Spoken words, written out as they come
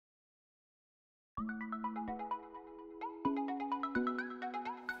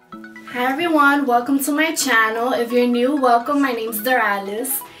Hi everyone, welcome to my channel. If you're new, welcome. My name's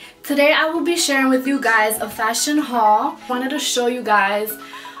Doralis. Today I will be sharing with you guys a fashion haul. I wanted to show you guys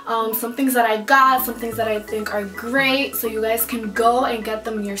some things that I got, some things that I think are great, so you guys can go and get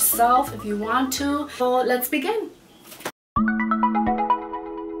them yourself if you want to. So let's begin.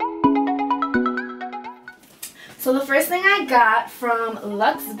 So the first thing I got from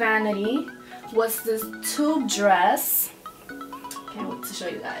LUXEVANITY was this tube dress. Can't wait to show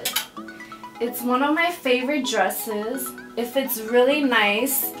you guys. It's one of my favorite dresses. It fits really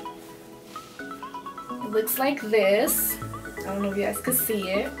nice. It looks like this. I don't know if you guys can see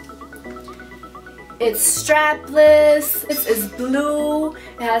it. It's strapless. It's blue.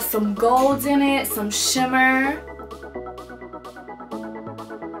 It has some gold in it, some shimmer.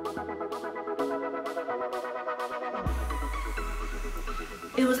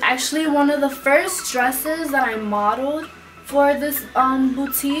 It was actually one of the first dresses that I modeled for this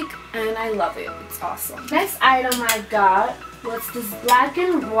boutique, and I love it. It's awesome. Next item I got was this black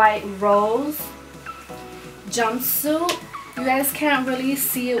and white rose jumpsuit. You guys can't really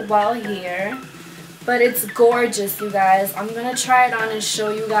see it well here, but it's gorgeous, you guys. I'm gonna try it on and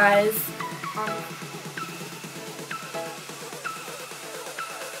show you guys.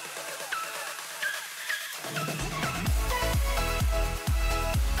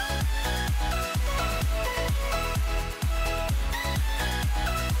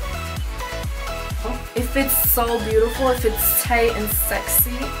 It fits so beautiful. It fits tight and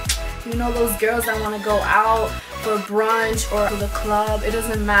sexy. You know those girls that want to go out for brunch or to the club. It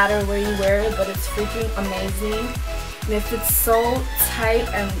doesn't matter where you wear it, but it's freaking amazing. And it fits so tight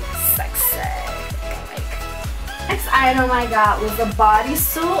and sexy. Next item I got was a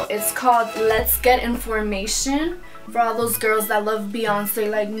bodysuit. It's called Let's Get Information, for all those girls that love Beyonce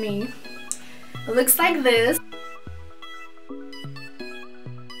like me. It looks like this.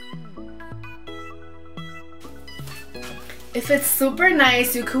 If it's super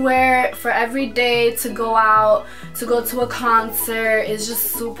nice, you could wear it for every day, to go out, to go to a concert. It's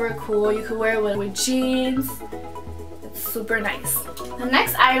just super cool. You could wear it with jeans. It's super nice. The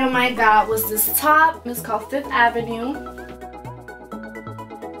next item I got was this top. It's called Fifth Avenue.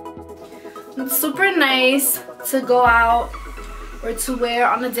 It's super nice to go out or to wear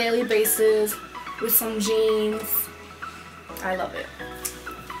on a daily basis with some jeans. I love it.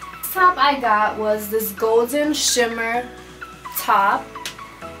 The top I got was this golden shimmer top.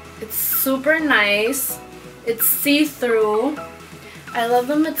 It's super nice. It's see-through. I love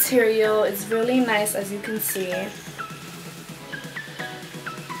the material. It's really nice, as you can see.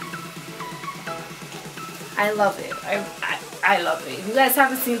 I love it. I love it. If you guys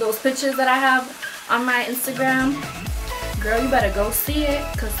haven't seen those pictures that I have on my Instagram, girl, you better go see it,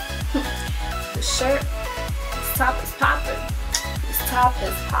 because the shirt, this top is popping. This top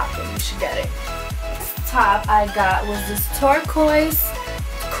is popping. You should get it. Top I got was this turquoise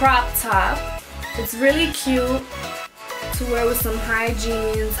crop top. It's really cute to wear with some high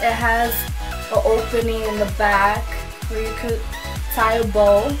jeans. It has an opening in the back where you could tie a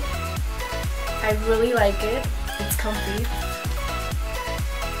bow. I really like it. It's comfy.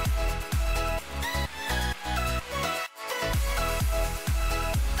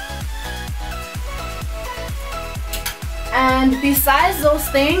 And besides those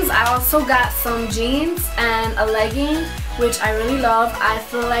things, I also got some jeans and a legging, which I really love. I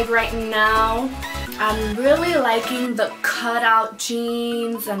feel like right now I'm really liking the cutout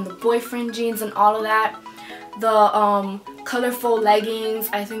jeans and the boyfriend jeans and all of that. The colorful leggings,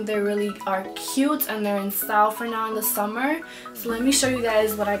 I think they really are cute and they're in style for now in the summer. So let me show you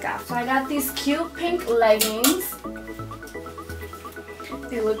guys what I got. So I got these cute pink leggings.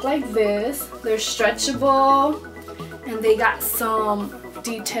 They look like this. They're stretchable. And they got some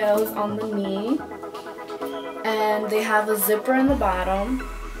details on the knee, and they have a zipper in the bottom.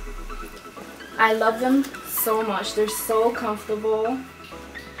 I love them so much. They're so comfortable.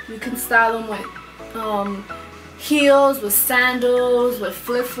 You can style them with heels, with sandals, with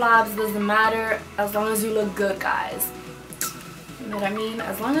flip-flops. Doesn't matter, as long as you look good, guys. You know what I mean?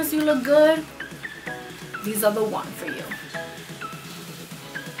 As long as you look good, these are the one for you.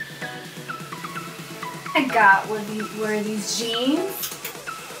 I got were these jeans,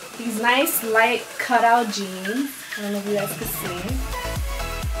 these nice light cutout jeans. I don't know if you guys can see.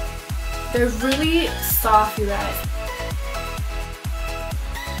 They're really soft, you guys.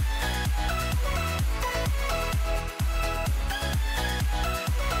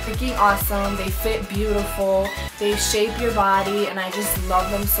 Freaking awesome. They fit beautiful. They shape your body, and I just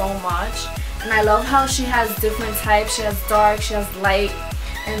love them so much. And I love how she has different types. She has dark, she has light,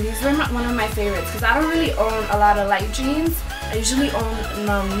 And these were one of my favorites because I don't really own a lot of light jeans. I usually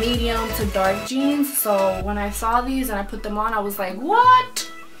own medium to dark jeans. So when I saw these and I put them on, I was like,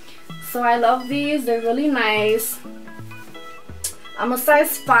 what? So I love these. They're really nice. I'm a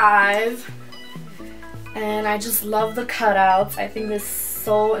size 5. And I just love the cutouts. I think this is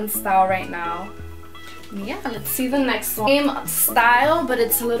so in style right now. Yeah, let's see the next one. Same style, but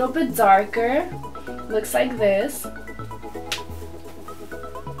it's a little bit darker. Looks like this.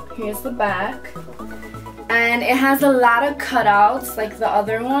 Here's the back. And it has a lot of cutouts like the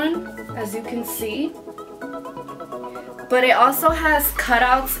other one, as you can see. But it also has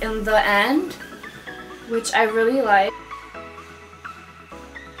cutouts in the end, which I really like.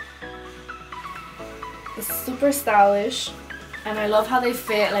 It's super stylish. And I love how they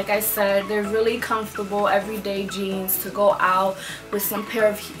fit. Like I said, they're really comfortable everyday jeans to go out with some pair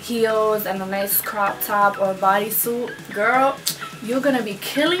of heels and a nice crop top or bodysuit. Girl, you're gonna be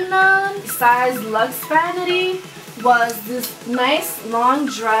killing them. Size LUXEVANITY was this nice long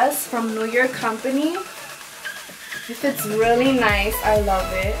dress from New York Company. It fits really nice. I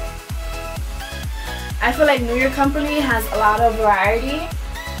love it. I feel like New York Company has a lot of variety.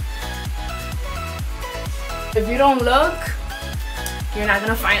 If you don't look, you're not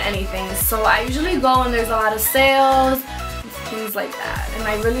gonna find anything. So I usually go when there's a lot of sales, things like that. And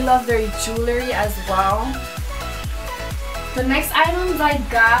I really love their jewelry as well. The next items I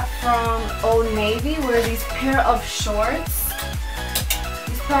got from Old Navy were these pair of shorts.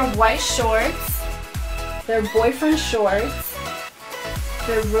 These pair of white shorts. They're boyfriend shorts.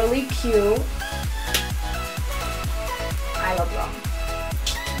 They're really cute. I love them.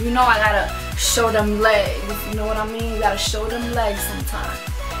 You know I gotta show them legs. You know what I mean? You gotta show them legs sometime.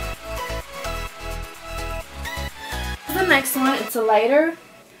 The next one, it's a lighter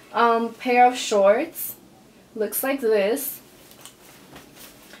pair of shorts. Looks like this.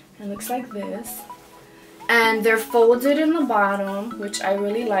 And looks like this. And they're folded in the bottom, which I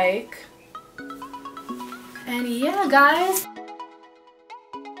really like. And yeah, guys.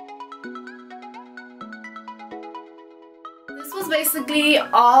 This was basically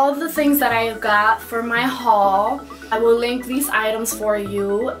all the things that I got for my haul. I will link these items for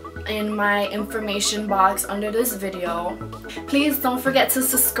you in my information box under this video. Please don't forget to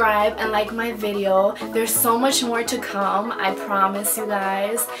subscribe and like my video. There's so much more to come, I promise you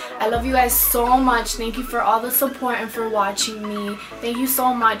guys. I love you guys so much. Thank you for all the support and for watching me. Thank you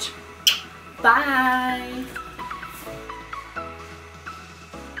so much. Bye.